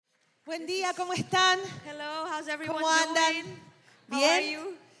Buen día, ¿cómo están? Hello, how's everyone ¿Cómo andan? doing? How are ¿Bien?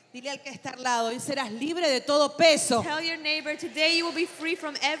 you? Dile al que está al lado, hoy serás libre de todo peso. Tell your neighbor, today you will be free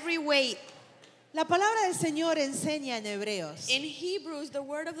from every weight. La palabra del Señor enseña en Hebreos In Hebrews, the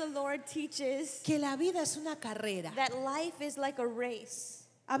word of the Lord teaches que la vida es una carrera. that life is like a race.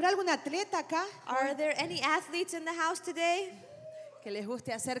 ¿Habrá algún atleta acá Are there any athletes in the house today? que les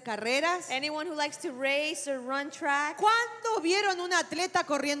guste hacer carreras? Anyone who likes to race or run track? ¿Cuándo vieron un atleta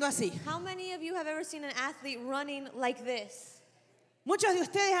corriendo así? How many of you have ever seen an athlete running like this? Muchos de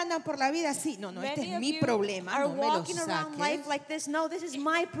ustedes andan por la vida así. No, este Many es of mi you problema. are No me lo walking around life saques. like this. No, this is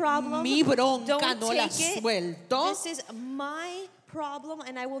my problem. Mi bronca Don't no la take it. suelto. This is my problem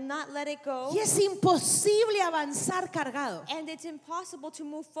and I will not let it go. Y es imposible avanzar cargado. And it's impossible to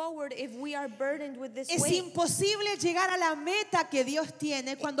move forward if we are burdened with this Es weight. imposible llegar a la meta que Dios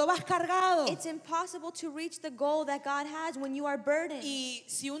tiene cuando vas cargado. It's impossible to reach the goal that God has when you are burdened. Y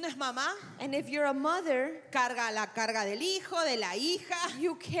si uno es mamá, And if you're a mother, carga la carga del hijo, de la hija.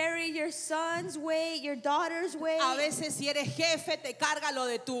 you carry your son's weight, your daughter's weight. A veces si eres jefe te carga lo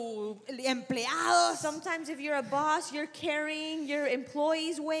de tus empleados. Sometimes if you're a boss, you're carrying your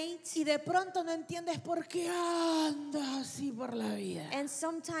employees' weight. Y de pronto no entiendes por qué andas así por la vida. And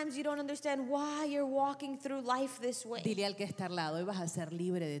sometimes you don't understand why you're walking through life this way. Dile al que está al lado, hoy vas a ser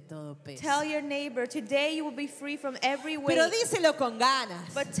libre de todo peso. Tell your neighbor, today you will be free from every weight. Pero díselo con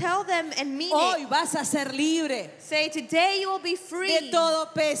ganas. But tell them and mean Hoy it. vas a ser libre Say, today you will be free de todo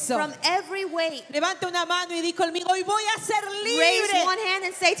peso. from every weight. Levanta una mano y di conmigo, hoy voy a ser Raise libre. one hand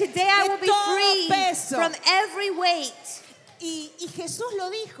and say, today I de will be todo free peso. from every weight. Y Jesús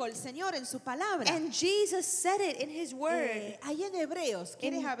lo dijo, el Señor, en su palabra. And Jesus said it in his word. Ahí en Hebreos,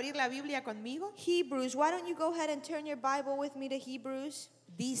 ¿quieres In- abrir la Biblia conmigo? Hebrews, why don't you go ahead and turn your Bible with me to Hebrews?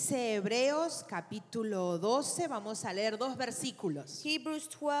 Dice Hebreos capítulo 12, vamos a leer 2 versículos. Hebrews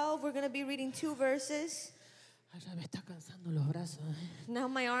 12, we're going to be reading 2 verses. Ay, ya me está cansando los brazos. Now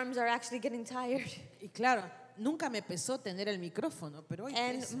my arms are actually getting tired. Y claro, nunca me pesó tener el micrófono, pero hoy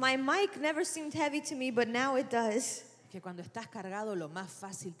And pesa. my mic never seemed heavy to me, but now it does. Que cuando estás cargado lo más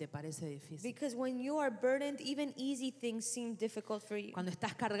fácil te parece difícil. Because when you are burdened, even easy things seem difficult for you. Cuando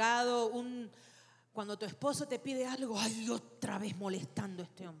estás cargado, cuando tu esposo te pide algo, ay, otra vez molestando a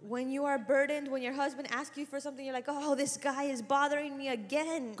este hombre. When you are burdened, when your husband asks you for something, you're like, oh, this guy is bothering me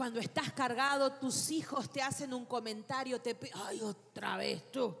again. Cuando estás cargado, tus hijos te hacen un comentario, te piden, ay, otra vez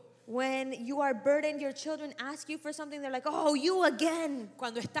tú. When you are burdened, your children ask you for something, they're like, oh, you again.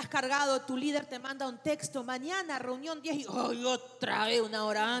 Cuando estás cargado, tu líder te manda un texto, mañana reunión 10 y ay, otra vez una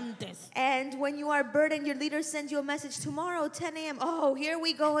hora antes. And when you are burdened, your leader sends you a message, tomorrow, 10 a.m., oh, here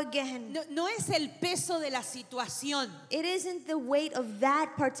we go again. No es el peso de la situación, It isn't the weight of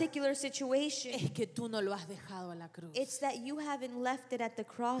that particular situation. es que tú no lo has dejado a la cruz. It's that you haven't left it at the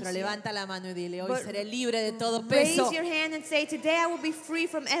cross Pero yet. levanta la mano y dile, hoy But seré libre de todo Raise peso. your hand and say, today I will be free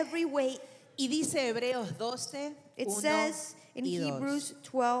from every weight. Y dice Hebreos 12, It 1 says in y 2. Hebrews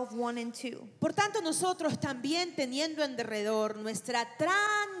 12, 1 and 2. Por tanto, nosotros también, teniendo en derredor nuestra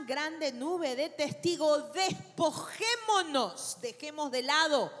tan grande nube de testigos, despojémonos, dejemos de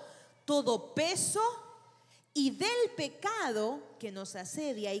lado todo peso y del pecado que nos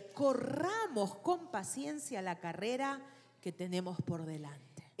asedia y corramos con paciencia la carrera que tenemos por delante.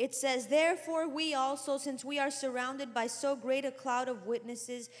 It says, therefore we also, since we are surrounded by so great a cloud of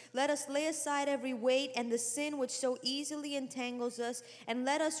witnesses, let us lay aside every weight and the sin which so easily entangles us, and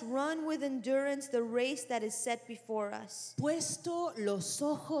let us run with endurance the race that is set before us. Puesto los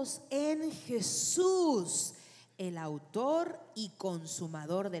ojos en Jesús, el autor y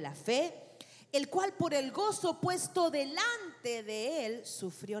consumador de la fe, el cual por el gozo puesto delante de él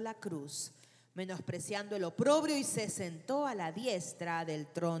sufrió la cruz, menospreciando el oprobio y se sentó a la diestra del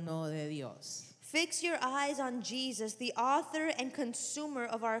trono de Dios. Fix your eyes on Jesus, the author and consumer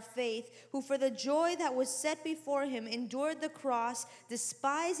of our faith, who for the joy that was set before him endured the cross,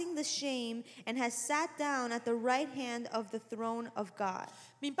 despising the shame, and has sat down at the right hand of the throne of God.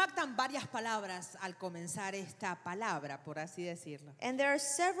 Me impactan varias palabras al comenzar esta palabra, por así decirlo. And there are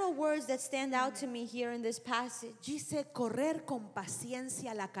several words that stand out to me here in this passage. Dice correr con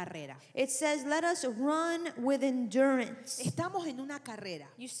paciencia la carrera. It says, let us run with endurance. Estamos en una carrera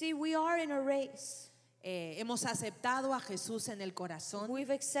You see, we are in a race. hemos aceptado a Jesús en el corazón.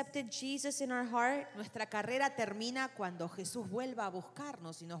 We've accepted Jesus in our heart. Nuestra carrera termina cuando Jesús vuelva a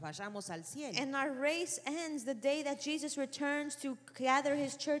buscarnos y nos vayamos al cielo. And our race ends the day that Jesus returns to gather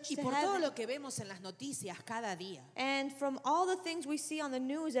his church Y to por todo heaven. lo que vemos en las noticias cada día, And from all the things we see on the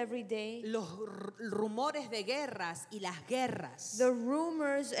news every day, los rumores de guerras y las guerras, the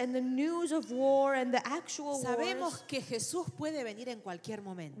rumors and the news of war and the actual sabemos wars, que Jesús puede venir en cualquier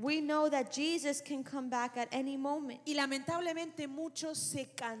momento. we know that Jesus can come back at any moment. Y lamentablemente muchos se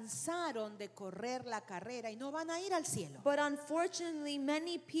cansaron de correr la carrera y no van a ir al cielo. But unfortunately,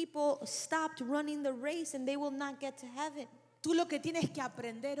 many people stopped running the race and they will not get to heaven. Tú lo que tienes que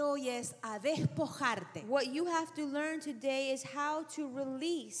aprender hoy es a despojarte. What you have to learn today is how to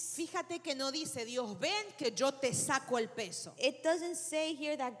release. Fíjate que no dice Dios, ven que yo te saco el peso. It doesn't say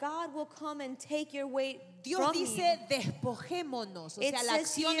here that God will come and take your weight Dios from dice you. despojémonos, o It sea, la says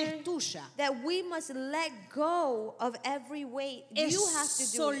acción here es tuya. that we must let go of every weight. Es You have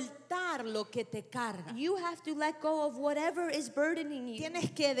to do it. soltar lo que te carga. You have to let go of whatever is burdening you.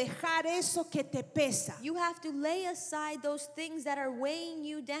 Tienes que dejar eso que te pesa. You have to lay aside those things that are weighing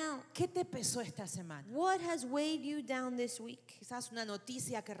you down. ¿Qué te pesó esta semana? What has weighed you down this week? Quizás una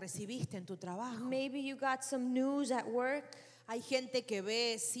noticia que recibiste en tu trabajo. Maybe you got some news at work. Hay gente que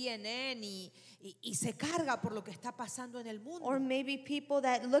ve CNN y se carga por lo que está pasando en el mundo. Or maybe people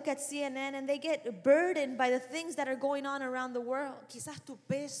that look at CNN and they get burdened by the things that are going on around the world. Quizás tu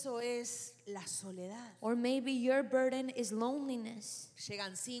peso es la soledad. Or maybe your burden is loneliness.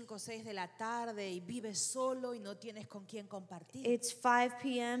 Llegan 5 o 6 de la tarde y vives solo y no tienes con quién compartir. It's 5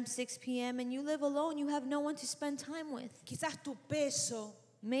 p.m., 6 p.m., and you live alone. You have no one to spend time with. Quizás tu peso,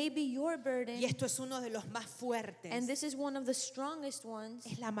 Maybe your burden, y esto es uno de los más fuertes, and this is one of the strongest ones,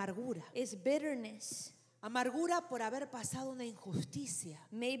 es la amargura. is bitterness. Amargura por haber pasado una injusticia.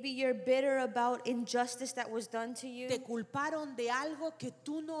 Maybe you're bitter about injustice that was done to you. Te culparon de algo que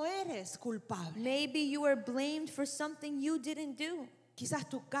tú no eres culpable. Maybe you were blamed for something you didn't do. Quizás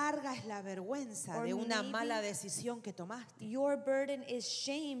tu carga es la vergüenza Or de una maybe mala decisión que tomaste. Your burden is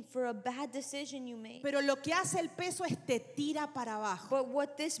shame for a bad decision you made. Pero lo que hace el peso es te tira para abajo. But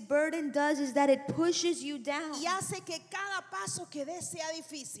what this burden does is that it pushes you down. Y hace que cada paso que des sea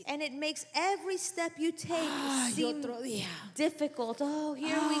difícil. And it makes every step you take Ay, seem otro día. difficult. Oh,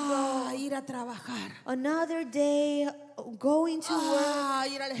 here we Ah, go. ir a trabajar. Another day, going to work, Ah,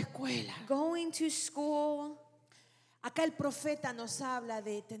 ir a la escuela. going to school. Acá el profeta nos habla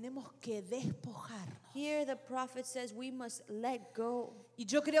de tenemos que despojarnos. Here the prophet says we must let go. Y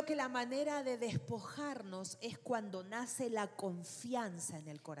yo creo que la manera de despojarnos es cuando nace la confianza en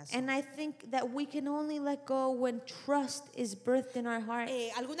el corazón. And I think that we can only let go when trust is birthed in our heart.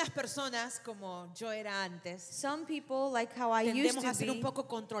 Algunas personas, como yo era antes, Some people, like how I used tendemos a to ser un be, poco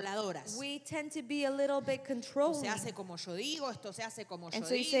controladoras. we tend to be a little bit Esto controlling. se hace como yo digo, esto se hace como yo And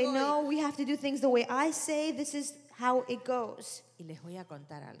so you digo. say, no, we have to do things the way I say. This is how it goes. Y les voy a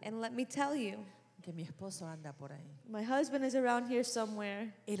contar algo, And let me tell you, que mi esposo anda por ahí. my husband is around here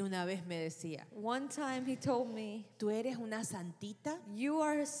somewhere. Él una vez me decía, One time he told me, tú eres una santita you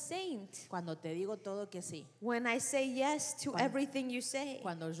are a saint cuando te digo todo que sí. when I say yes to everything you say.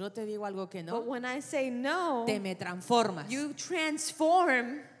 Cuando yo te digo algo que But no, when I say no, te me transformas. you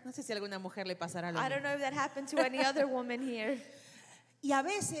transform. No sé si a alguna mujer le pasará lo I don't mismo. know if that happened to any other woman here. Y a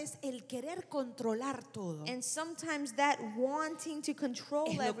veces el querer controlar todo And sometimes that wanting to control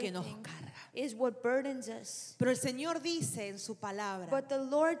es lo que nos everything carga. is what burdens us. Pero el Señor dice en su palabra, But the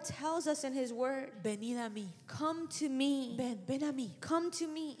Lord tells us in His Word, venid a mí, come to me. ven a mí, Come to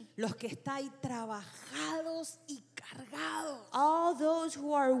me. los que estáis trabajados y cargados, All those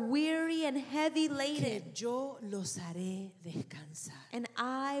who are weary and heavy que laden, yo los haré descansar. and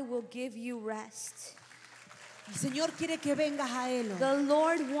I will give you rest. El Señor quiere que vengas a Él hoy The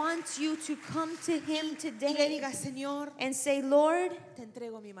Lord wants you to come to Him y le today digas, Señor, and say, Lord, te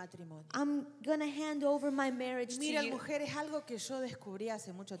entrego mi matrimonio. I'm going to hand over my marriage to Mira, you. mujer, es algo que yo descubrí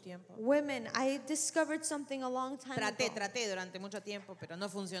hace mucho tiempo. Women, I discovered something a long time ago. Traté durante mucho tiempo, pero no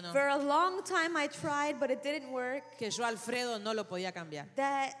funcionó. For a long time I tried, but it didn't work. Que yo Alfredo no lo podía cambiar.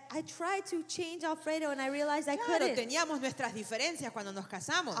 That I tried to change Alfredo and I realized I Claro, couldn't. teníamos nuestras diferencias cuando nos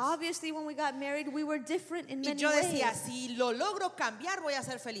casamos. Obviously, when we got married, we were different in Y many yo decía, ways. si lo logro cambiar, voy a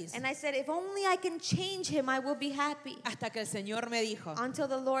ser feliz. And I said, if only I can change him, I will be happy. Hasta que el Señor me dijo, dijo, until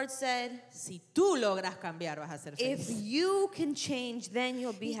the Lord said, si tú logras cambiar vas a ser if feliz. you can change, then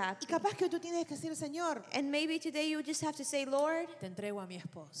you'll be Y happy. capaz que tú tienes que decir, Señor, And maybe today you just have to say, Lord, te entrego a mi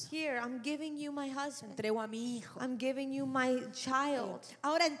esposo, here, I'm giving you my te husband. entrego a mi hijo. I'm giving you my child.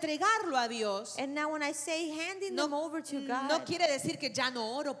 Ahora, entregarlo a Dios And now when I say handing them over to God, no quiere decir que ya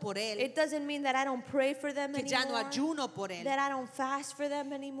no oro por él, it doesn't mean that I don't pray for them que ya no anymore, ayuno por él. that I don't fast for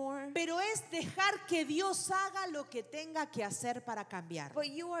them anymore. Pero es dejar que Dios haga lo que tenga que hacer para cambiar. But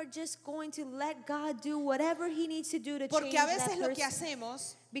you are just going to let God do whatever He needs to do to change Porque a that veces lo que person.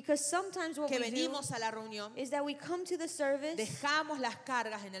 hacemos, Because sometimes what que we do venimos a la reunión, is that we come to the service, dejamos las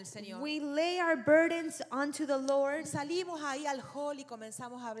cargas en el Señor, we lay our burdens onto the Lord, salimos ahí al hall y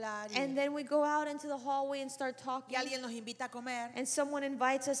comenzamos a hablar and then we go out into the hallway and start talking, y alguien nos invita a comer and someone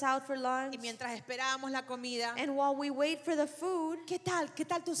invites us out for lunch, y mientras esperábamos la comida, and while we wait for the food, ¿qué tal? ¿Qué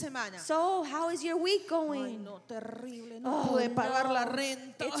tal tu semana? so how is your week Ay, going? no, terrible, no Oh, pude pagar la no.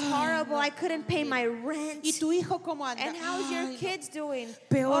 renta. It's Ay, horrible. no. I couldn't pay my rent. ¿Y tu hijo cómo anda? And how's your Ay, no. kids doing?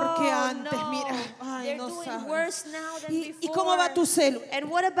 Peor que Oh, antes, no. mira. Ay, They're no doing sabes. worse now than ¿Y before. cómo va tu celu? And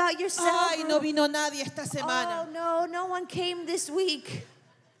what about your cell Ay, no group? vino nadie esta Oh semana. no, no one came this week.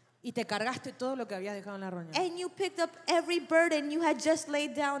 Y te cargaste todo lo que habías dejado en la reunión. And you picked up every burden you had just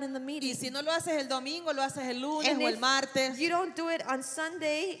laid down in the Y meeting. si no lo haces el domingo, lo haces el lunes And o el if martes. you don't do it on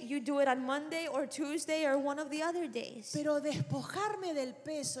Sunday, you do it on Monday or Tuesday or one of the other days. Pero despojarme del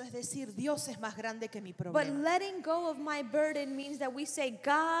peso es decir, Dios es más grande que mi But problema. letting go of my burden means that we say,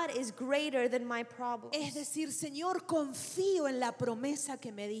 God is greater than my problem. Es decir, Señor, confío en la promesa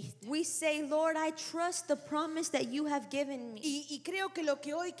que me diste. We say, Lord, I trust the promise that you have given me. Y creo que lo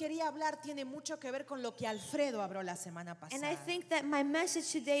que hoy quería hablar tiene mucho que ver con lo que Alfredo habló la semana And I pasada. think that my message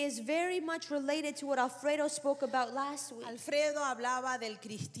today is very much related to what Alfredo spoke about last week. Alfredo hablaba del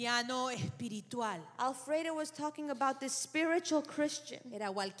cristiano espiritual. Alfredo was talking about this spiritual Christian Era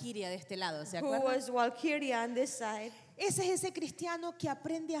Walkiria de este lado, ¿se who acuerdan? was Walkiria on this side. Ese es ese cristiano que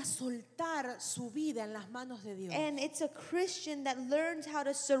aprende a soltar su vida en las manos de Dios. And it's a Christian that learns how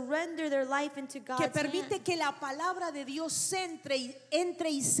to surrender their life into Que God's permite hand. que la palabra de Dios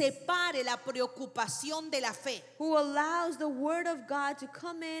entre y separe la preocupación de la fe. Who allows the word of God to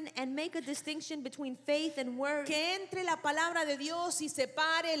come in and make a distinction between faith and worry. Que entre la palabra de Dios y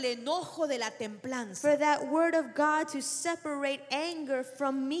separe el enojo de la templanza. For that word of God to separate anger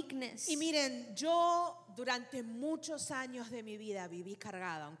from meekness. Y miren, yo durante muchos años de mi vida viví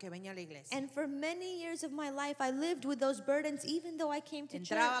cargada, aunque venía a la iglesia. And for many years of my life, I lived with those burdens even though I came to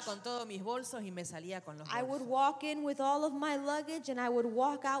Entraba church. con todos mis bolsos y me salía con los I would bolsos. walk in with all of my luggage and I would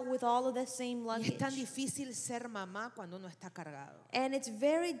walk out with all of the same Y es tan luggage. difícil ser mamá cuando uno está cargado. And it's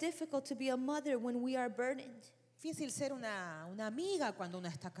very difficult to be a mother when we are burdened. Difícil ser una amiga cuando uno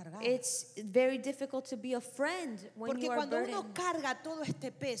está cargado. It's very difficult to be a friend when Porque you are cuando uno burdened. carga todo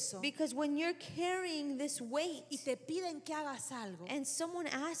este peso Because when you're carrying this weight y te piden que hagas algo, and someone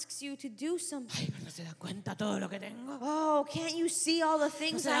asks you to do something, ay, pero no se dan cuenta todo lo que tengo. oh, can't you see all the No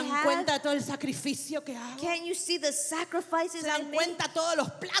things se I dan have? cuenta todo el sacrificio que hago. Can't you see the sacrifices Se I dan make? cuenta todos los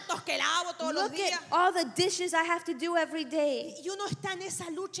platos que lavo todos los Look días. at all the dishes I have to do every day. Y uno está en esa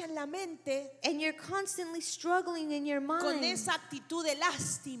lucha en la mente And you're constantly struggling in your mind con esa actitud de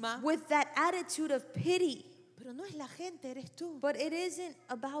lástima. with that attitude of pity. Pero no es la gente, eres tú. But it isn't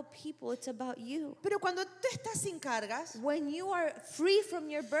about people, it's about you. Pero cuando tú estás sin cargas, When you are free from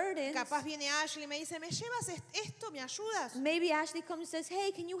your burdens, capaz viene Ashley y me dice, ¿me llevas esto? ¿Me ayudas? maybe Ashley comes and says,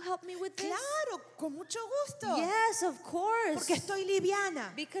 hey, can you help me with this? Claro, con mucho gusto. Yes, of course. Porque estoy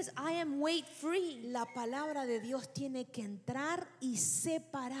liviana. Because I am weight free. La palabra de Dios tiene que entrar y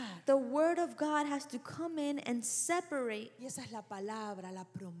separar. The word of God has to come in and separate. Y esa es la palabra, la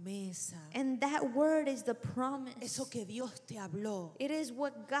promesa. And that word is the promise. Eso que Dios te habló. It is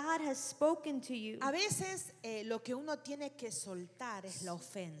what God has spoken to you. A veces lo que uno tiene que soltar es la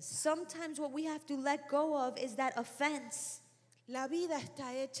ofensa. Sometimes what we have to let go of is that offense. La vida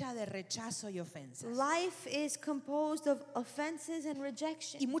está hecha de rechazo y ofensas. Life is composed of offenses and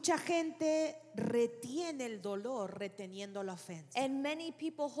rejection. Y mucha gente retiene el dolor reteniendo la ofensa. And many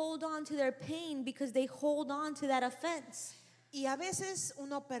people hold on to their pain because they hold on to that offense. Y a veces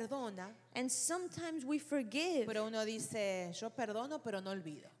uno perdona, And sometimes we forgive. pero uno dice, yo perdono, pero no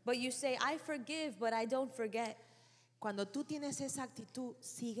olvido. But you say, I forgive, but I don't forget. Cuando tú tienes esa actitud,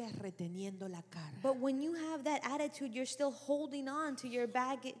 sigues reteniendo la carga. But when you have that attitude, you're still holding on to your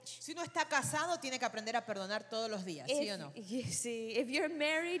baggage. Si uno está casado, tiene que aprender a perdonar todos los días, ¿sí o no? You see, if you're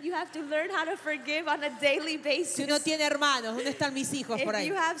married, you have to learn how to forgive on a daily basis. Si uno tiene hermanos, ¿dónde están mis hijos por If ahí?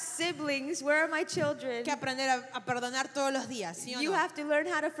 you have siblings, where are my children? Hay que aprender a perdonar todos los días, ¿sí o You no? have to learn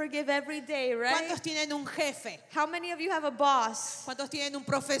how to forgive every day, right? ¿Cuántos tienen un jefe? How many of you have a boss? ¿Cuántos tienen un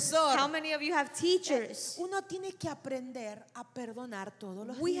profesor? How many of you have teachers? Uno tiene que aprender a perdonar todos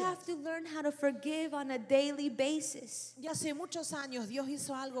los We días. have to learn how to forgive on a daily basis. Y hace muchos años Dios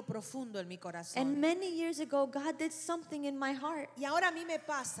hizo algo profundo en mi corazón. And many years ago, God did something in my heart. Y ahora a mí me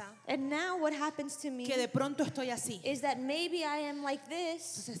pasa And now what happens to me que de pronto estoy así. is that maybe I am like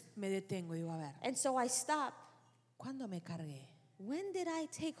this, Entonces me detengo y digo, a ver, and so I stop. ¿cuándo me cargué? When did I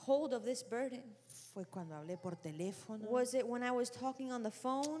take hold of this burden? ¿Fue cuando hablé por teléfono? Was it when I was talking on the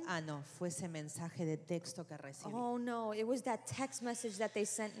phone? Ah, no, fue ese mensaje de texto que recibí. Oh no, it was that text message that they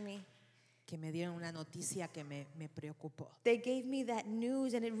sent me. Que me dieron una noticia que me preocupó. They gave me that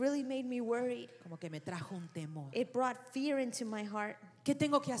news and it really made me worried. Como que me trajo un temor. It brought fear into my heart. ¿Qué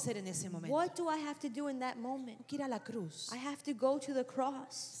tengo que hacer en ese momento? What do I have to do in that moment? Tengo que ir a la cruz. I have to go to the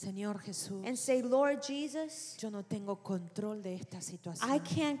cross Señor Jesús, and say, Lord Jesus, yo no tengo control de esta I situación.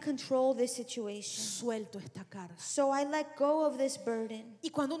 can't control this situation. Suelto esta carga. So I let go of this burden. Y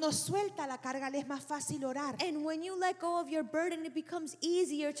cuando uno suelta la carga, le es más fácil orar. And when you let go of your burden, it becomes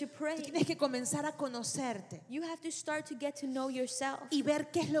easier to Tú pray. tienes que comenzar a conocerte You have to start to get to know yourself y ver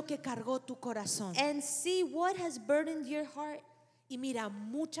qué es lo que cargó tu corazón. and see what has burdened your heart. Y mira,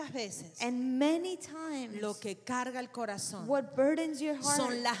 muchas veces And many times, lo que carga el corazón what burdens your heart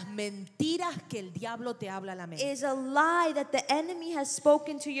son las mentiras que el diablo te habla a la mente. is a lie that the enemy has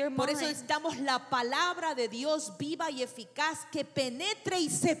spoken to your Por eso mind. necesitamos la palabra de Dios viva y eficaz que penetre y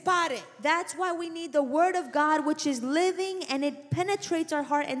separe. That's why we need the word of God, which is living and it penetrates our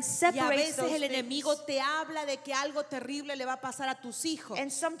heart and Y a separates veces those el things. enemigo te habla de que algo terrible le va a pasar a tus hijos.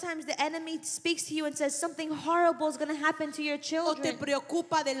 And sometimes the enemy speaks to you and says something horrible is going to happen to your O children. te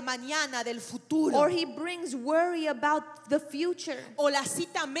preocupa del mañana, del futuro. Or he brings worry about the future. O la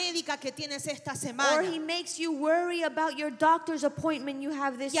cita médica que tienes esta Or semana. he makes you worry about your doctor's appointment you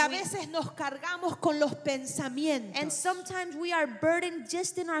have this Y a week. veces nos cargamos con los And pensamientos. sometimes we are burdened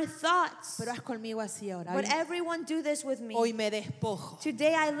just in our thoughts. Pero haz conmigo así ahora. But everyone do this with me. Hoy me despojo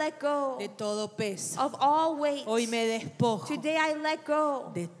Today I let go de todo peso. of all weight. Hoy me despojo Today I let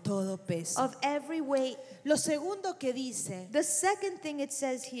go de todo peso. of every weight. Lo segundo que dice The second thing it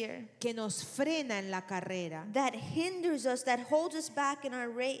says here que nos frena en la carrera that hinders us, that holds us back in our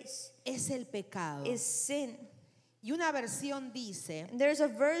race, es el pecado. is sin. Y una versión dice And there's a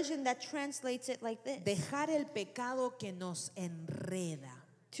version that translates it like this: dejar el pecado que nos enreda.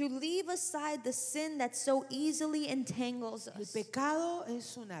 to leave aside the sin that so easily entangles El us. pecado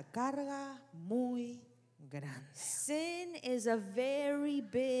es una carga muy grande. Sin is a very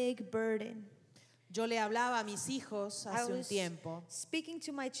big burden. Yo le hablaba a mis hijos I hace un was tiempo. speaking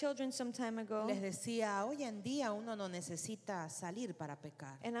to my children some time ago, Les decía, hoy en día uno no necesita salir para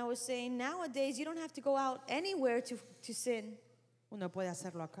pecar. and I was saying, nowadays you don't have to go out anywhere to sin. Uno puede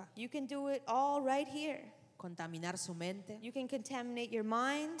hacerlo acá. You can do it all right here. Contaminar su mente, You can contaminate your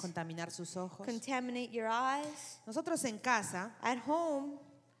mind, contaminar sus ojos. contaminate your eyes. Nosotros en casa, At home,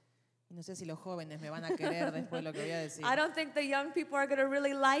 y no sé si los jóvenes me van a querer después de lo que voy a decir, I don't think the young people are going to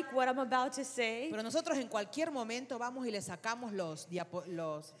really like what I'm about to say. pero nosotros en cualquier momento vamos y le sacamos los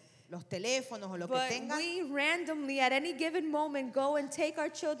teléfonos o lo que But tengan we randomly, at any given moment, go and take our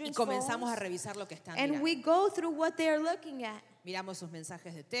y children's comenzamos a phones, revisar lo que están and mirando. we go through what they are looking at. Miramos sus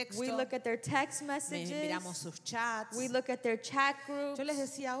mensajes de texto, We look at their text messages. miramos sus chats. We look at their chat groups. Yo les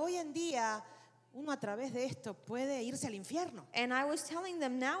decía, hoy en día uno a través de esto puede irse al infierno. And I was telling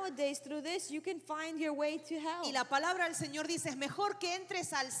them, nowadays, through this, you can find your way to hell. Y la palabra del Señor dice, es mejor que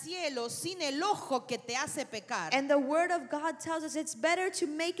entres al cielo sin el ojo que te hace pecar. And the word of God tells us it's better to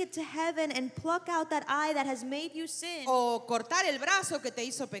make it to heaven and pluck out that eye that has made you sin, O cortar el brazo que te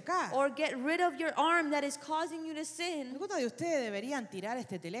hizo pecar. or get rid of your arm that is causing you to sin. Algunos de ustedes deberían tirar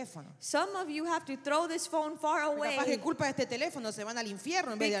este teléfono. Some of you have to throw this phone far Porque capaz que away, culpa de este teléfono se van al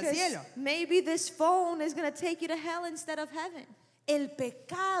infierno en vez de al because cielo. maybe this phone is going to take you to hell instead of heaven. El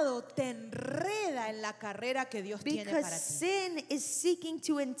pecado te enreda en la carrera que Dios tiene Because para ti. sin is seeking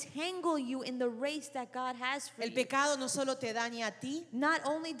to entangle you in the race that God has for El you. pecado no solo te daña a ti, Not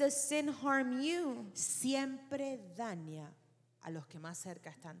only does sin harm you, siempre daña a los que más cerca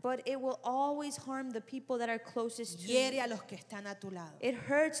están. but it will always harm the people that are closest to Hiere you. a los que están a tu lado. It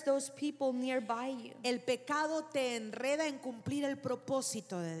hurts those people nearby you. El pecado te enreda en cumplir el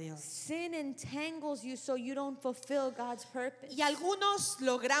propósito de Dios. Sin entangles you so you don't fulfill God's purpose. Y algunos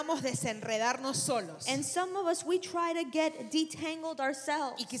logramos desenredarnos solos. And some of us, we try to get detangled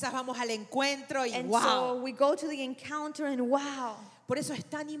ourselves. Y quizás vamos al encuentro y And wow. so we go to the encounter and wow. Por eso es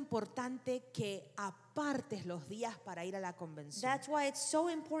tan importante que apartes los días para ir a la convención. That's why it's so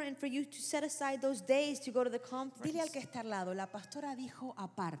important for you to set aside those days to go to the conference. Dile al que está al lado, la pastora dijo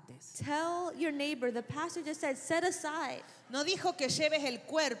apartes. Tell your neighbor, the pastor just said, set aside. No dijo que lleves el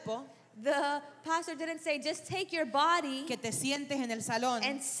cuerpo, The pastor didn't say, just take your body que te sientes en el salón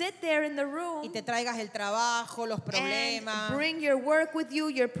and sit there in the room y te traigas el trabajo, los and problemas. bring your work with you,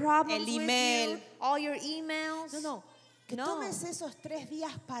 your problems El with email. you, all your emails. No. Que No. tomes esos 3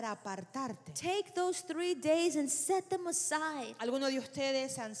 días para apartarte. Take those 3 days and set them aside. Algunos de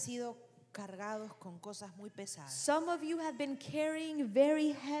ustedes han sido cargados con cosas muy pesadas. Some of you have been carrying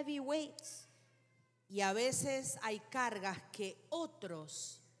very heavy weights. Y a veces hay cargas que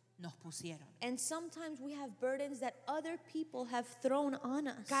otros nos pusieron. And sometimes we have burdens that other people have thrown on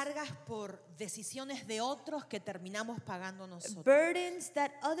us. Cargas por decisiones de otros que terminamos pagando nosotros. Burdens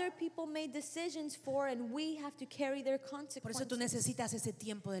that other people made decisions for and we have to carry their Por eso tú consequences. necesitas ese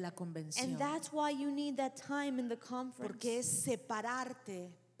tiempo de la convención. And that's why you need that time in the conference. Porque es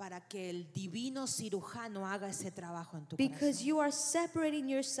separarte para que el divino cirujano haga ese trabajo en tu Because corazón. you are separating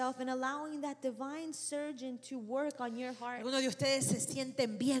yourself and allowing that divine surgeon to work on your heart. Algunos de ustedes se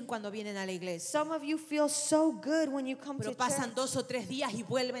sienten bien cuando vienen a la iglesia, Some of you feel so good when you come pero to pasan church. 2 o 3 días y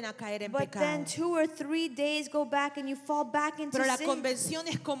vuelven a caer en But pecado. then 2 or 3 days go back and you fall back into Pero la sin. convención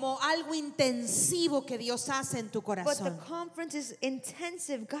es como algo intensivo que Dios hace en tu But the corazón. conference is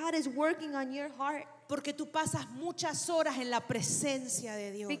intensive. God is working on your heart Porque tú pasas muchas horas en la presencia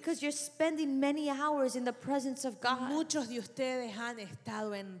de Dios. because you're spending many hours in the presence of God. Muchos de ustedes han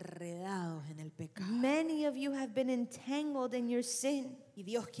estado enredados en el pecado. Many of you have been entangled in your sin. Y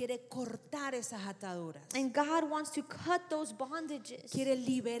Dios quiere cortar esas ataduras. And God wants to cut those bondages. Quiere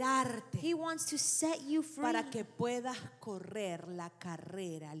liberarte He wants to set you free para que puedas correr la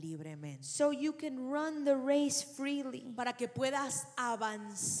carrera libremente. so you can run the race freely. Para que puedas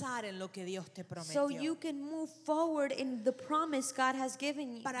avanzar en lo que Dios te So prometió. you can move forward in the promise God has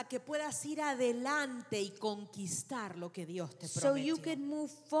given you. Para que puedas ir adelante y conquistar lo que Dios te So you prometió. can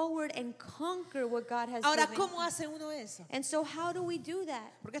move forward and conquer what God has Ahora, given ¿cómo you. hace uno eso? And so how do we do that?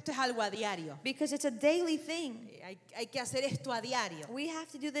 Porque esto es algo a diario. Because it's a daily thing. Hay que hacer esto a diario. We have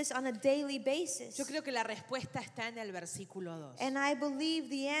to do this on a daily basis. Yo creo que la respuesta está en el versículo 2. And I believe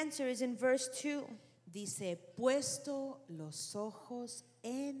the answer is in verse 2. Dice, puesto los ojos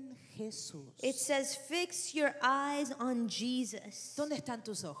en Jesús. It says, fix your eyes on Jesus. ¿Dónde están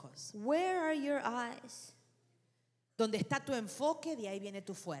tus ojos? Where are your eyes? Donde está tu enfoque, de ahí viene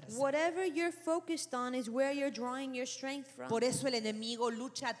tu fuerza. Whatever you're focused on is where you're drawing your strength from. Por eso el enemigo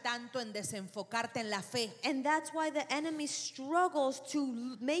lucha tanto en desenfocarte en la fe. And that's why the enemy struggles to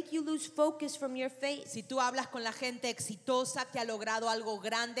make you lose focus from your faith. Si tú hablas con la gente exitosa que ha logrado algo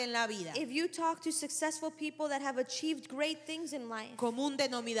grande en la vida, If you talk to successful people that have achieved great things in life, común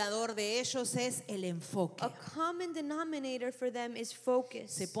denominador de ellos es el enfoque. a common denominator for them is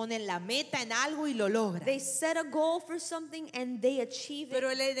focus. Se ponen la meta en algo y lo logran. They set a goal for something and they achieve it. Pero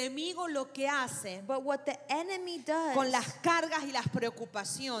el enemigo lo que hace But what the enemy does con las cargas y las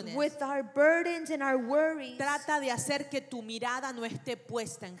preocupaciones, with our burdens and our worries trata de hacer que tu mirada no esté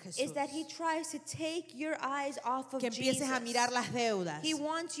puesta en Jesús. is that he tries to take your eyes off of Que empieces Jesus. a mirar las deudas. He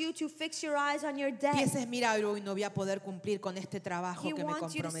wants you to fix your eyes on your debt. Empieces a mirar, hoy no voy a poder cumplir con este trabajo He que me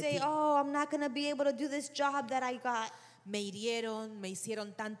wants you to comprometí. say, oh, I'm not going to be able to do this job that I got. Me hirieron, me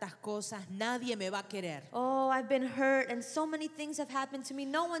hicieron tantas cosas, nadie me va a querer. Oh, I've been hurt and so many things have happened to me.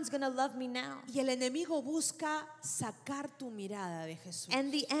 No one's going to love me now. Y el enemigo busca sacar tu mirada de Jesús.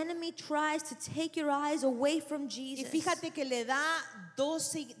 And the enemy tries to take your eyes away from Y Jesus. fíjate que le da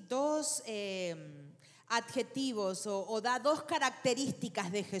dos adjetivos o da 2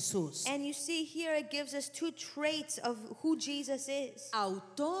 características de Jesús. And you see here it gives us 2 traits of who Jesus is.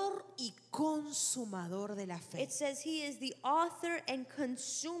 Autor y consumador de la fe. It says he is the author and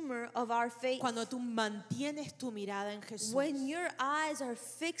consumer of our faith. Cuando tú mantienes tu mirada en Jesús, When your eyes are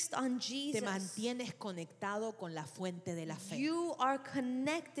fixed on te Jesus, mantienes conectado con la fuente de la fe. you are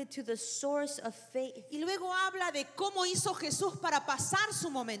connected to the source of faith. Y luego habla de cómo hizo Jesús para pasar su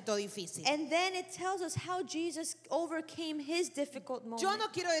momento difícil. And then it tells us how Jesus overcame his difficult moment. Yo no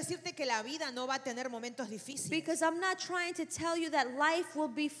quiero decirte que la vida no va a tener momentos difíciles. Because I'm not trying to tell you that life will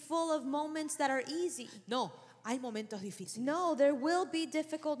be full of moments that are easy. No, hay momentos difíciles. No, there will be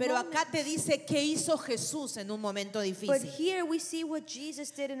difficult Pero moments. acá te dice qué hizo Jesús en un momento But difícil. here we see what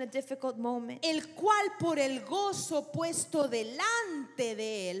Jesus did in a difficult moment. El cual por el gozo puesto delante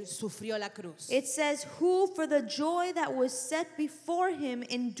de él sufrió la cruz. It says, who for the joy that was set before him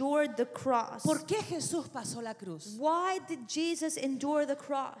endured the cross. ¿Por qué Jesús pasó la cruz? Why did Jesus endure the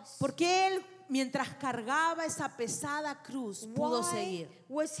cross? Porque él, mientras cargaba esa pesada cruz, pudo Why seguir.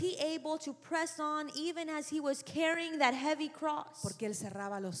 was he able to press on even as he was carrying that heavy cross? Porque él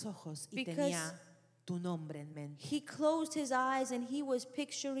cerraba los ojos y Because tenía tu nombre en mente. He closed his eyes and he was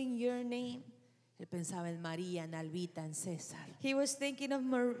picturing your name. Él pensaba en María, en Albita, en César, He was thinking of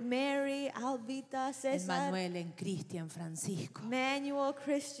Mary, Albita, en Cesar, Manuel, en Cristian, Francisco. Manuel,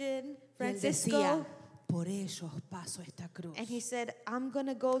 Christian, Y él Francisco. decía, por ellos paso esta cruz. And he said, I'm going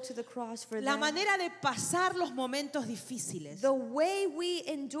to go to the cross for La them. manera de pasar los momentos difíciles The way we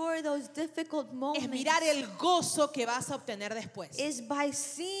endure those difficult es moments mirar el gozo que vas a obtener después. is by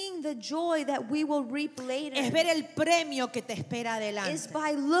seeing the joy that we will reap later. Es ver el premio que te espera Is adelante.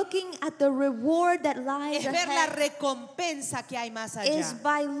 by looking at the reward that lies Es ver la ahead. recompensa que hay más Is allá.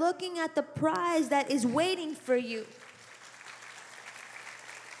 by looking at the prize that is waiting for you.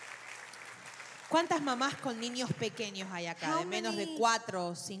 ¿Cuántas mamás con niños pequeños hay acá? How De menos de many 4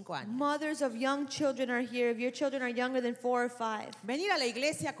 o 5 años. Mothers of young children are here. If your children are younger than 4 or 5. Venir a la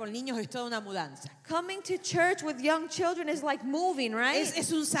iglesia con niños es toda una mudanza. Coming to church with young children is like moving, right?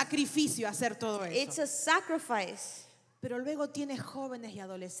 Es un sacrificio hacer todo It's eso. a sacrifice. Pero luego tienes jóvenes y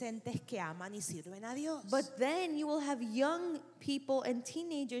adolescentes que aman y sirven a Dios. But then you will have young people and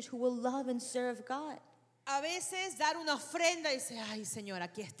teenagers who will love and serve God. A veces dar una ofrenda y dice, ay Señor,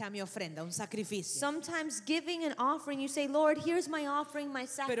 aquí está mi ofrenda, un sacrificio. Sometimes giving an offering, you say, Lord, here's my offering, my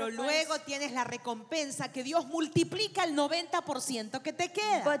Pero sacrifice. luego tienes la recompensa que Dios multiplica el 90% que te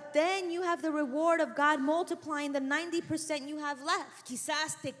queda. But then you have the reward of God multiplying the 90% you have left.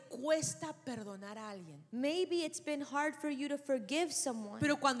 Quizás te cuesta perdonar a alguien. Maybe it's been hard for you to forgive someone.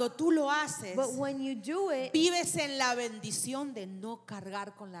 Pero cuando tú lo haces, But when you do it, vives en la bendición de no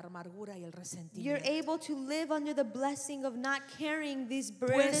cargar con la amargura y el you're resentimiento. able to live under the blessing of not carrying these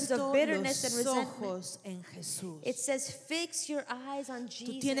burdens Puesto of bitterness and los resentment. ojos en Jesús. It says, fix your eyes on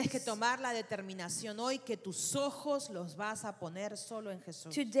Tú tienes que Jesus. tomar la determinación hoy que tus ojos los vas a poner solo en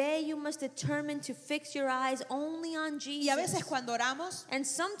Jesús. Today you must determine to fix your eyes only on Y a veces Jesus. cuando oramos, And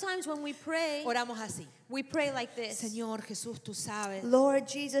sometimes when we pray, oramos así. we pray like this. Señor Jesús, tú sabes Lord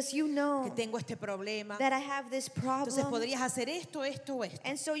Jesus, you que know tengo este problema. that I have this Entonces problem. podrías hacer esto, esto o esto.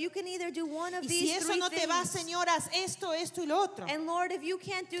 And so you can either do one of Y si these eso three no te va, things. Señor, haz esto, esto y lo otro. And Lord, if you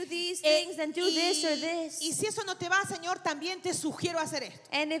can't do these Eh, things, then do this or this. y si eso no te va, Señor, también te sugiero hacer esto.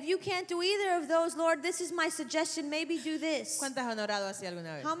 And if you can't do either of those, Lord, this is my suggestion. Maybe do this. ¿Cuántas han orado así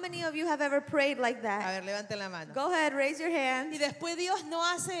alguna vez? How many of you have ever prayed like A that? ver, levanten la mano. Go ahead, raise your Y hand. después Dios no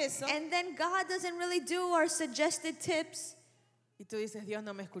hace eso. And then God doesn't really do our suggested tips. Y tú dices, Dios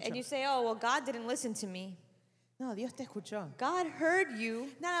no me escuchó. And you say, oh, well, God didn't listen to me. No, Dios te escuchó. God heard you.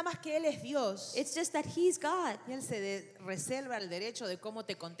 Nada más que Él es Dios. It's just that He's God. Y Él se reserva el derecho de cómo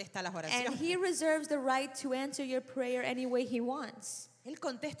te contesta las And oraciones. He reserves the right to answer your prayer any way He wants. Él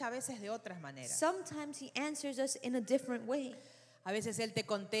contesta a veces de otras maneras. Sometimes He answers us in a different way. A veces Él te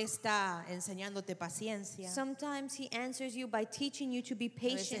contesta enseñándote paciencia. Sometimes He answers you by teaching you to be A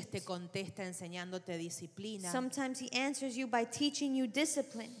veces patient. te contesta enseñándote disciplina. Sometimes He answers you by teaching you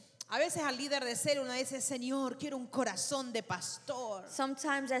discipline. A veces al líder de célula uno dice, Señor, quiero un corazón de pastor.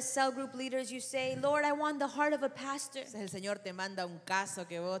 Sometimes as cell group leaders you say, Lord, I want the heart of a pastor. Entonces el Señor te manda un caso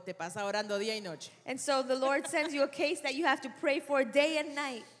que vos te pasás orando día y noche. And so the Lord sends you a case that you have to pray for day and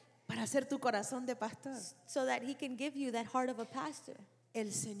night Para hacer tu corazón de pastor. so that He can give you that heart of a pastor.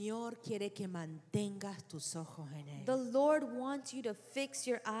 El Señor quiere que mantengas tus ojos en Él. The Lord wants you to fix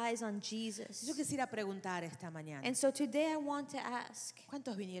your eyes on Jesus. Yo quisiera preguntar esta mañana, And so today I want to ask,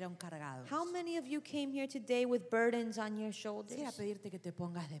 ¿cuántos vinieron cargados? how many of you came here today with burdens on your shoulders? Quisiera pedirte que te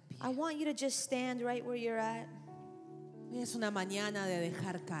pongas de pie. I want you to just stand right where you're at, Hoy es una mañana de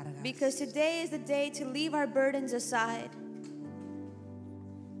dejar cargas. because today is the day to leave our burdens aside.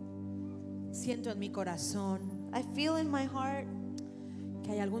 Siento en mi corazón I feel in my heart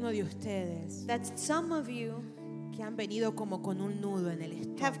que hay algunos de ustedes that some of you que han venido como con un nudo en el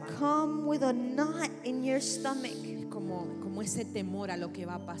have estómago. come with a knot in your stomach, Como ese temor a lo que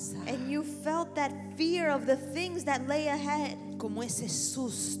va a pasar. and you felt that fear of the things that lay ahead. Como ese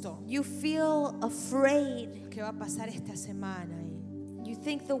susto You feel afraid. que va a pasar esta semana. Y You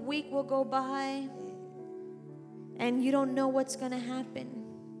think the week will go by and you don't know what's going to happen.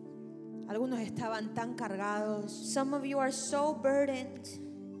 algunos estaban tan cargados Some of you are so burdened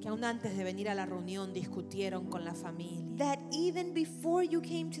que aún antes de venir a la reunión discutieron con la familia. that even before you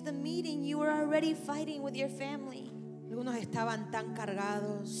came to the meeting, you were already fighting with your family. Algunos estaban tan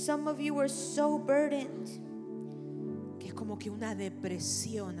cargados Some of you were so burdened que es como que una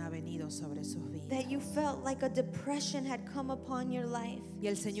depresión ha venido sobre sus vidas. that you felt like a depression had come upon your life. Y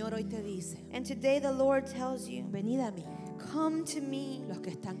el Señor hoy te dice, And today the Lord tells you, venid a mí, come to me, los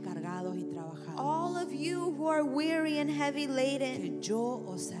que están cargados y trabajados, all of you who are weary and heavy laden, que yo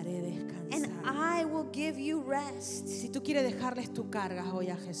os haré and descansar. I will give you rest. Si tú quieres dejarles tus cargas hoy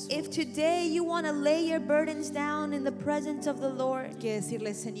a Jesús, If today you want to lay your burdens down in the presence of the Lord quiere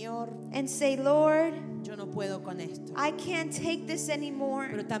decirle, Señor, and say, Lord, yo no puedo con esto, I can't take this anymore.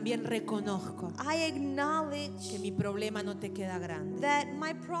 pero también reconozco I acknowledge que mi problema no te queda grande, that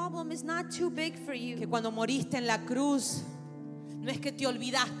my problem is not too big for que you. cuando moriste en la cruz no es que te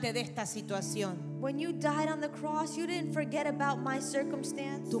olvidaste de esta situación. When you died on the cross, you didn't forget about my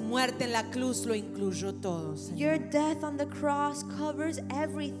circumstance. Tu muerte en la cruz lo incluyó todo, Señor. Your death on the cross covers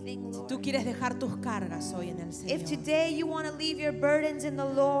everything, Lord. Tú quieres dejar tus cargas hoy en el If Señor. today you want to leave your burdens in the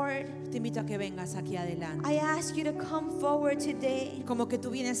Lord, Te invito a que vengas aquí adelante. I ask you to come forward today. Como que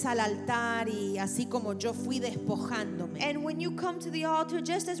tú vienes al altar y así como yo fui despojándome, And when you come to the altar,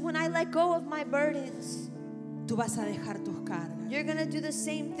 just as when I let go of my burdens, tú vas a dejar tus cargas. you're going to do the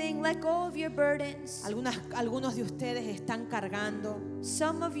same thing. Let go of your burdens. Algunos de ustedes están cargando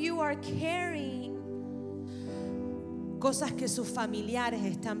Some of you are carrying cosas que sus familiares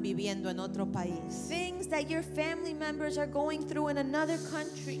están viviendo en otro país things that your family members are going through in another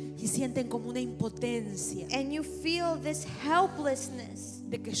country. y sienten como una impotencia And you feel this helplessness.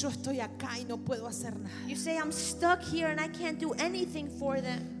 de que yo estoy acá y no puedo hacer nada. You say, I'm stuck here and I can't do anything for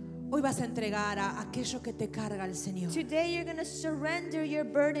them. Hoy vas a entregar a aquello que te carga el Señor Today you're going to surrender your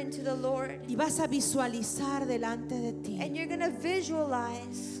burden to the Lord. y vas a visualizar delante de ti And you're going to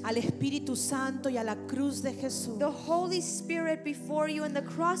visualize al Espíritu Santo y a la cruz de Jesús the Holy Spirit before you and the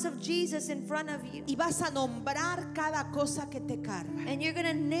cross of Jesus in front of you. y vas a nombrar cada cosa que te carga And you're going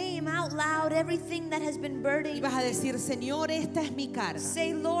to name out loud everything that has been y burdening. vas a decir, Señor, esta es mi carga,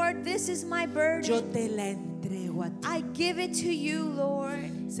 Say, Lord, this is my yo burden. te la entrego a ti. I give it to you, Lord.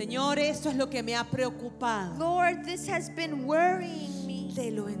 Señor, esto es lo que me ha preocupado, Lord, this has been worrying me.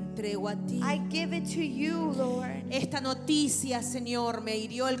 te lo entrego a ti. I give it to you, Lord. Esta noticia, Señor, me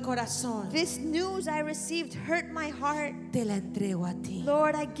hirió el corazón, This news I received hurt my heart. te la entrego a ti.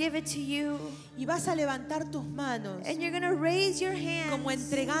 Lord, I give it to you. Y vas a levantar tus manos And you're going to raise your como hands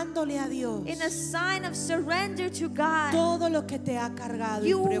entregándole a Dios in a sign of surrender to God. todo lo que te ha cargado y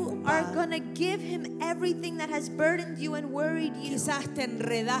You are preocupado. going to give him everything that has burdened you and worried you. Quizás te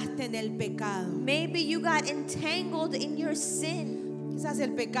enredaste en el pecado. Maybe you got entangled in your sin. Quizás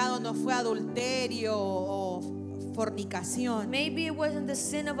el pecado no fue adulterio o fornicación, Maybe it wasn't the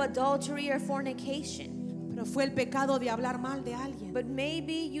sin of adultery or fornication. pero fue el pecado de hablar mal de alguien. But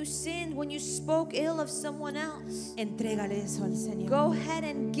maybe you sinned when you spoke ill of someone else. Entrégale eso al Señor. Go ahead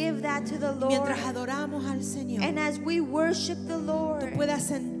and give that to the Lord. Mientras adoramos al Señor, And as we worship the Lord, puedas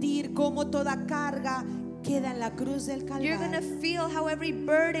sentir cómo toda carga queda en la cruz del you're going to Calvario feel how every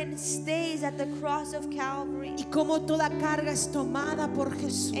burden stays at the cross of Calvary. y cómo toda carga es tomada por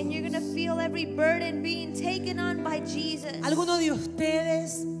Jesús. And you're going to feel every burden being taken on by Jesus. Algunos de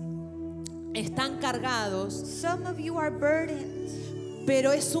ustedes están cargados, Some of you are burdened,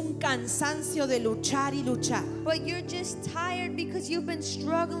 pero es un cansancio de luchar y luchar. but you're just tired because you've been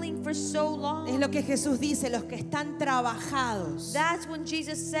struggling for so Es long. lo que Jesús dice, los que están trabajados. That's when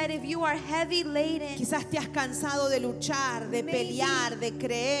Jesus said, if you are heavy laden, Quizás te has cansado de luchar, de pelear, de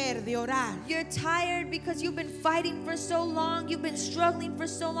creer, de orar. you're tired because you've been fighting for so long, you've been struggling for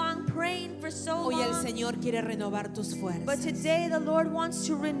so long, praying for so Hoy el long. Señor quiere renovar tus But fuerzas. today the Lord wants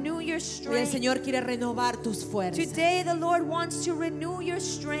to renew your Hoy el strength. Señor quiere renovar tus fuerzas. Today the Lord wants to renew your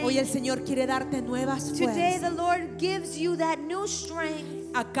Hoy el strength. Señor quiere darte nuevas Today the fuerzas. Lord gives you that new strength.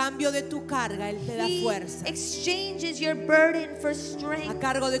 A cambio de tu carga, Él te da He fuerza. exchanges your burden for A strength.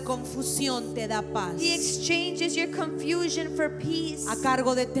 cargo de confusión te da paz. He exchanges your confusion for peace. A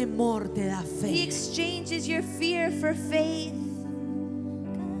cargo de temor te da He fe. exchanges your fear for faith.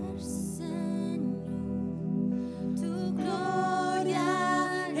 Tu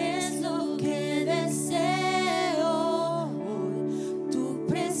gloria es lo que deseo hoy. Tu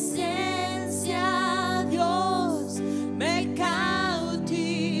presencia, Dios, me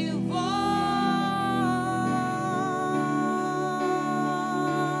cautivó.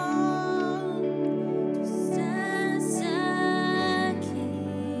 Tú estás aquí.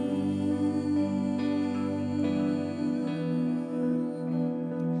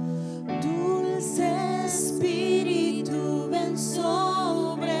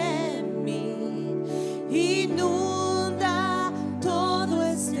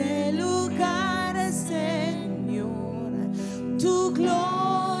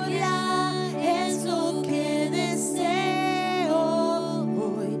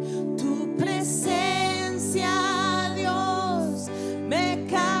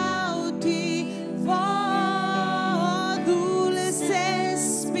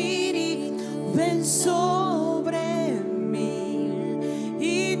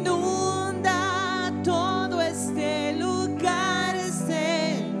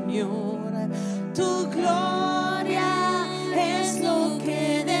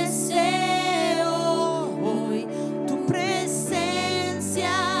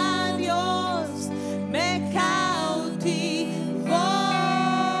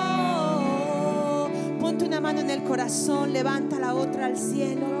 Ponte una mano en el corazón, levanta la otra al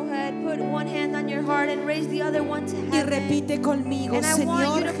cielo Go ahead, put one hand on your heart and raise the other one to y heaven. repite conmigo, And I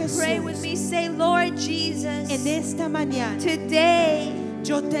want you Señor to pray with Jesús, me. Say, Lord Jesus, en esta mañana today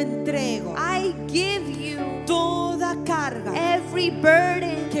yo te entrego I give you toda carga every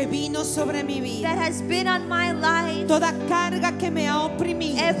burden que vino sobre mi vida, that has been on my life, toda carga que me ha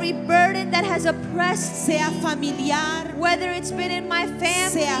oprimido, every burden that has oppressed me, sea familiar, whether it's been in my sea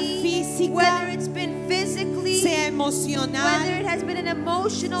family, física, whether it's been physically, sea whether emocional, it has been an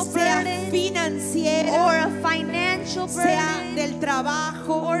emotional sea burden financiera, or a financial sea burden del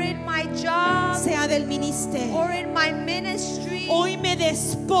trabajo, or in my job sea del ministerio. or in my ministry. Hoy me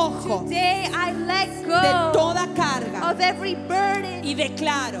despojo Today I let de go toda carga of every burden y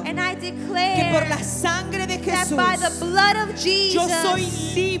declaro and I que declare por la sangre de that Jesús by the blood of yo soy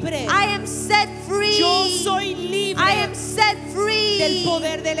Jesus libre. I am set free. Yo soy libre I am set free del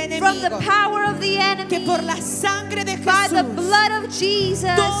poder del from the enemigo. power of the enemy. Que por la sangre de By the Jesús blood of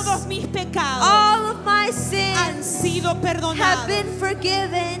Jesus todos mis pecados all of my han sins sido have perdonados. been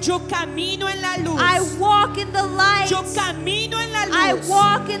forgiven. Yo camino en la luz. I walk in the light. Yo camino en la I luz.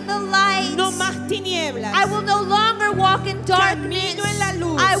 walk in the light. No más tinieblas. I will no longer walk in darkness. Camino en la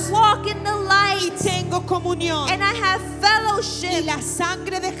luz. I walk in the Y light. tengo comunión. And I have Y fellowship. la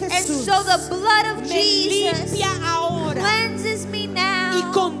sangre de And Jesús so the blood of me Jesus limpia ahora cleanses me y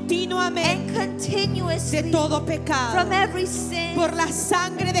now continuamente and de continuously todo pecado. from every sin. Por la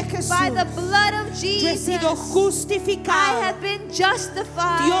sangre de Jesús By the blood of yo he sido Jesus, I justificado. have been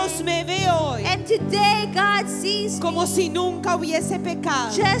justified. Dios me ve hoy And today God sees como me si nunca hubiese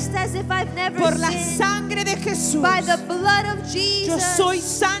pecado. just as if I've never Por la sinned. sangre de Jesús By the blood of yo Jesus, soy I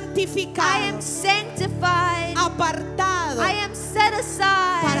santificado, am sanctified. apartado I am set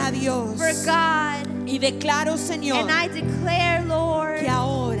aside para Dios. for God. Y declaro, Señor, And I declare, Lord, que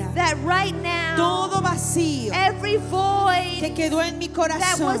ahora that right now, todo vacío every void que quedó en mi that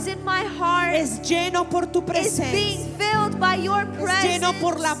corazón was in my heart es lleno por tu is presencia, being filled by your es presence. lleno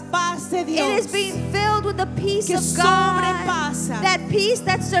por la paz de It Dios is being filled with the peace que of God. sobrepasa That peace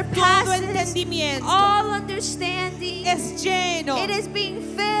that todo surpasses entendimiento. all understanding. Es lleno It is being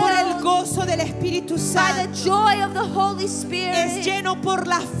por el filled gozo del Espíritu by the Santo. joy of the Holy Spirit. Es lleno por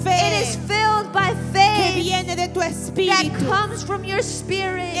la It fe is filled by que faith viene de tu that Espíritu. comes from your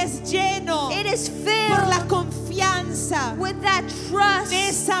spirit. Es lleno It is por la filled confianza with that trust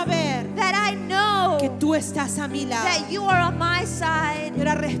de saber that I know que tú estás a mi lado. that you are on my side. Y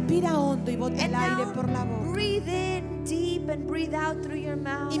ahora respira hondo y bota And el aire now por la boca. breathe in deep and breathe out through your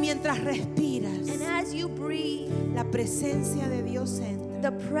mouth. Y mientras respiras, And as you breathe, la presencia de Dios entra.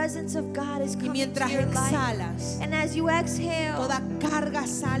 the presence of God is Y coming mientras to your life. exhalas, And as you exhale, toda carga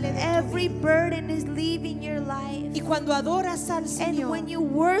sale de tu every vida. burden is leaving your life. Y cuando adoras al And Señor when you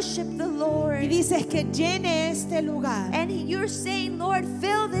worship the Lord, y dices que llene este lugar, and you're saying, Lord,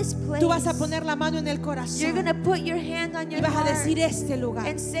 fill this place, tú vas a poner la mano en el you're corazón going to put your hand on y your vas a heart decir este lugar,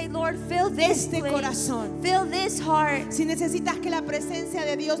 and say, Lord, fill this este place, corazón. fill this heart. Si necesitas que la presencia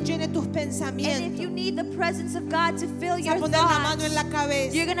de Dios llene tus And if pensamientos, you need the presence of God to fill vas your a poner la mano thoughts, en la cabeza.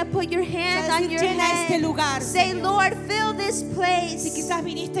 you're going to put your hand Vas a on decir, your llena este head. lugar, Say, Señor. Lord, fill this place. Si quizás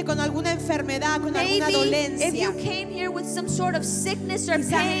viniste con alguna enfermedad, con alguna Maybe if you dolencia, came here with some sort of sickness or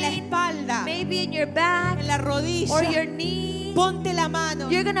quizás en la pain, espalda, maybe in your back en la rodilla, or your knee, ponte la mano.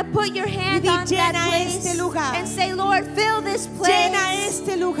 you're going to put your hand di, on that llena place este lugar. and say, Lord, fill this place. Llena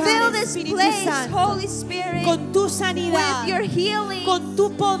este lugar, Fill this Espíritu place, Santo, Holy Spirit, con tu sanidad, with your healing, con tu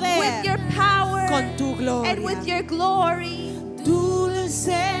poder, with your power, con tu gloria. and with your glory. Dulce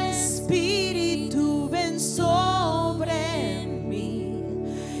Espíritu, ven sobre mí,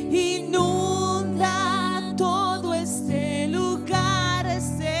 inunda todo este lugar,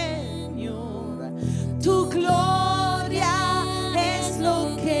 Señor. Tu gloria es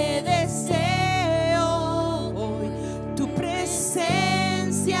lo que deseo hoy. Tu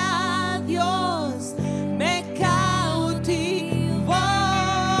presencia, Dios, me cautivó.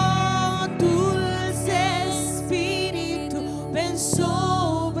 Dulce Espíritu, ven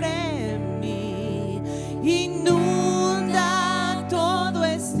sobre mí, inunda todo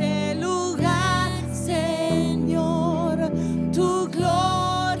este lugar, Señor. Tu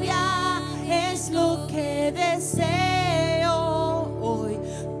gloria es lo que deseo hoy.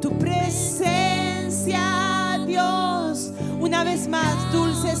 Tu presencia, Dios. Una vez más,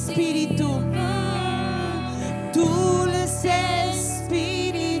 dulce Espíritu. Dulce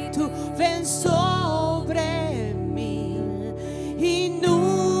Espíritu, ven sobre mí,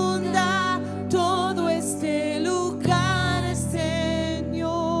 inunda todo este lugar,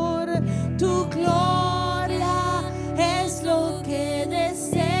 Señor. Tu gloria es lo que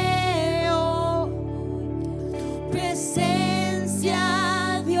deseo.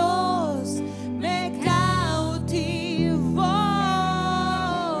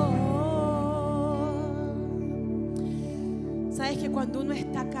 uno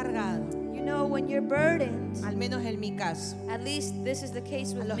está cargado, You know, when you're burdened, al menos en mi caso, at least this is the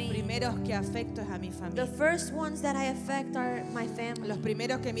case a with los me. primeros que afecto es a mi The familia. first ones that I affect are my Los family.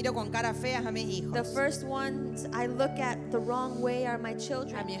 primeros que miro con cara feas a mis hijos, The first ones I look at the wrong way are my a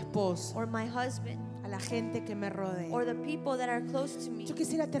children mi esposo, or my husband a la gente que me rodea. or the people that are close to me. Yo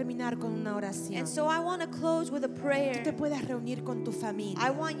quisiera terminar con una oración. And so I want to close with a Tú te prayer. puedas reunir con tu I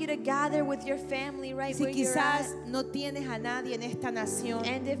familia. want you to gather with your family right Si where you're at. quizás no tienes a nadie en esta nación,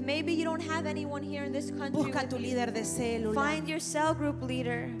 And if maybe you don't have anyone here in this country, busca a tu with you, líder de célula, find your cell group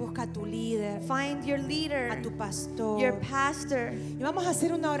leader. busca a tu líder, Find your a leader, tu pastor. your pastor. Y vamos a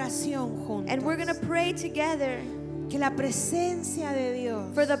hacer una oración And we're going juntos. to pray together Que la presencia de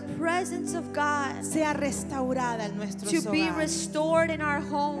Dios for the presence of God sea restaurada en nuestros to be hogares. restored in our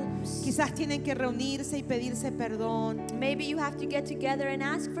homes. Quizás tienen que reunirse y pedirse perdón. Maybe you have to get together and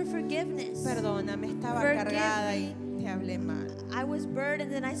ask for forgiveness. Perdóname, estaba Forgive cargada me. y te hablé mal. I was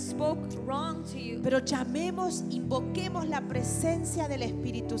burdened and I spoke wrong to you. Pero llamemos, invoquemos la presencia del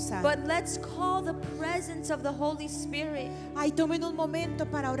Espíritu Santo. But let's call the presence of the Holy Spirit. Ay, tomen un momento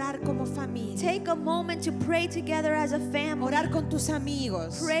para orar como familia. Take a moment to pray together as a family. Orar con tus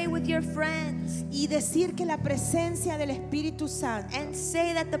amigos. Pray with your friends Y decir que la presencia del Espíritu Santo and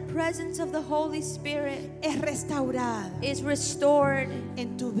say that the presence of the Holy Spirit es restaurada is restored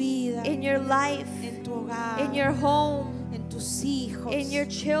en tu vida, in your life, en tu hogar, in your home, en tus hijos, in your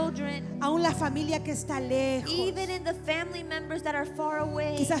children, aún la familia que está lejos. even in the family members that are far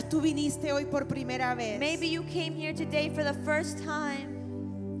away. Quizás tú viniste hoy por primera vez. Maybe you came here today for the first time.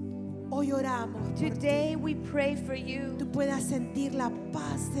 Hoy oramos por ti. Today we pray for you. Tú puedas sentir la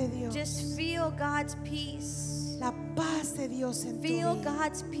paz de Dios. Just feel God's peace. La paz de Dios en tu Feel vida.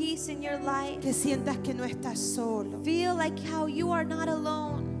 God's peace in your life. Que sientas que no estás solo. Feel like how you are not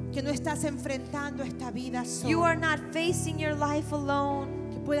alone. Que no estás enfrentando esta vida You are solo. not facing your life alone.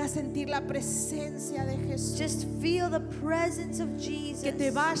 Que puedas sentir la presencia de Jesús. Just feel the presence of Jesus. Que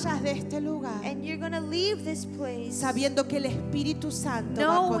te vayas de este lugar And you're going to leave this place sabiendo que el Espíritu Santo va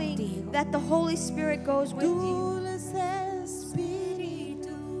knowing contigo. that the Holy Spirit goes with you. Dulce Espíritu,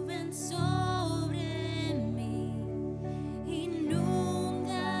 Espíritu, ven sobre mí,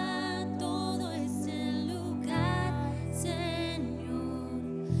 inunda todo este lugar, Señor.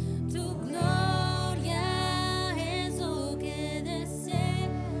 Tu gloria es lo que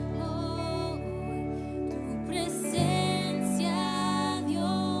deseo hoy. Tu presencia,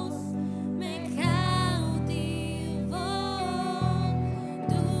 Dios, me cautivó.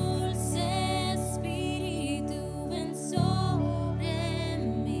 Dulce Espíritu, ven sobre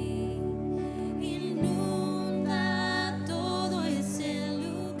mí, inunda todo ese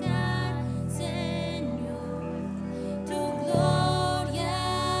lugar, Señor. Tu gloria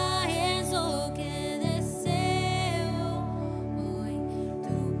es lo que deseo hoy.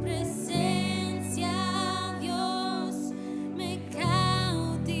 Tu presencia, Dios, me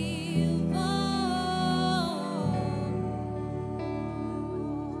cautivó.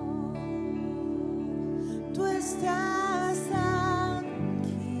 tú estás aquí.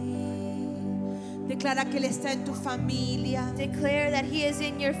 Declara que Él está en tu familia. Declare that He is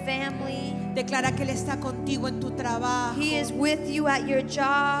in your family. Declara que Él está contigo en tu trabajo. He is with you at your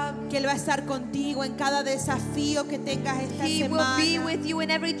job. Que Él va a estar contigo en cada desafío que tengas esta He will be semana. with you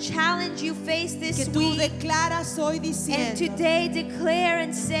in every challenge you face Que this tú week. declaras hoy And diciendo: today declare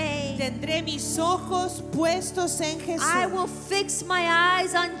and say, tendré mis ojos puestos en Jesús. I will fix my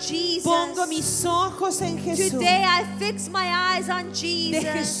eyes on Jesus. Pongo mis ojos en Jesús. Today I fix my eyes on De Jesus.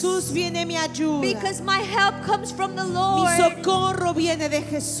 Jesús viene mi ayuda. Because my help comes from the Mi Lord. socorro viene de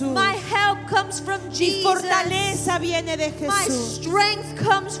Jesús. My help comes from Mi Jesus. fortaleza viene de My Jesús. strength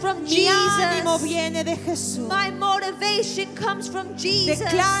comes from Mi ánimo Jesus. viene de Jesús. My motivation comes from Jesus.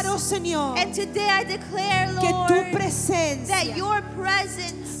 Declaro, Señor, And today I declare, que Lord, tu that presencia your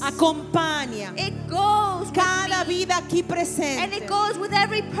presence, acompaña it goes with cada me. vida aquí And presente. it goes with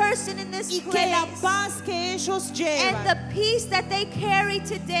every person in this Y que la place. paz que ellos And llevan the peace that they carry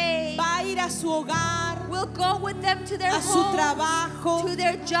today va a ir a su hogar, will go with them to their a su homes, trabajo. to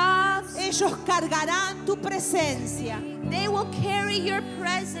their jobs. Ellos cargarán tu presencia They will carry your y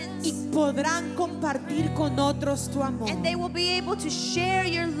presence. podrán compartir con otros tu amor. And they will be able to share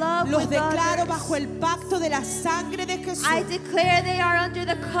your love love Los with declaro others. bajo el pacto de la sangre de Jesús. I declare they are under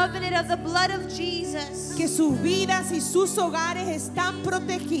the covenant of the blood of Jesus. Que sus vidas y sus hogares están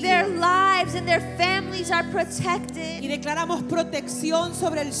protegidos. Their lives and their families are Y protected. declaramos protección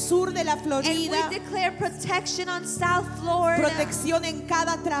sobre el sur de la And Florida. we declare protection on South Florida. Protección en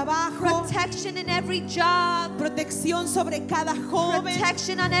cada trabajo. Protection in every job. Protección sobre cada joven.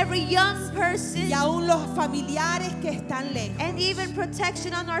 Protection on every young person. Y aún los familiares que están lejos. And even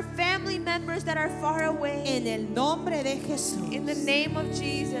protection on our family members that are far away. En el nombre de Jesús. In the name of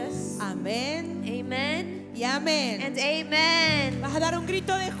Jesus. Amén Amen y amén. and amen. Vas a dar un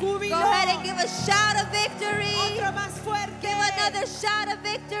grito de júbilo. Go ahead and give a shout of victory. Otro más fuerte. Give another shout of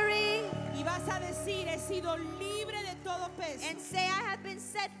victory. Y vas a decir, he sido libre de todo peso. And say, I have been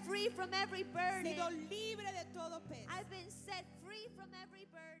set free from every He burden. sido libre de todo peso. I've been set free from every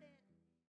burden.